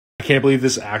can't believe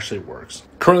this actually works.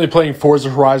 Currently playing Forza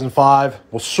Horizon 5.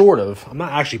 Well, sort of. I'm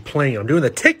not actually playing. I'm doing the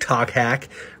TikTok hack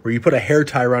where you put a hair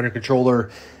tie around your controller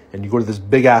and you go to this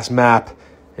big-ass map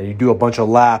and you do a bunch of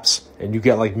laps and you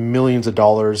get like millions of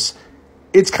dollars.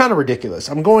 It's kind of ridiculous.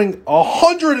 I'm going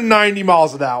 190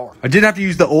 miles an hour. I did have to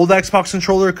use the old Xbox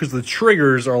controller because the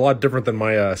triggers are a lot different than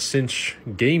my Cinch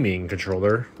gaming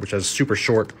controller, which has super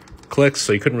short clicks,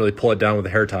 so you couldn't really pull it down with a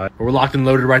hair tie. But we're locked and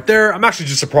loaded right there. I'm actually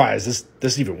just surprised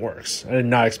this even works. I did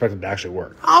not expect it to actually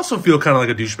work. I also feel kind of like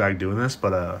a douchebag doing this,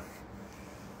 but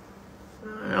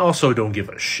I also don't give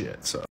a shit, so.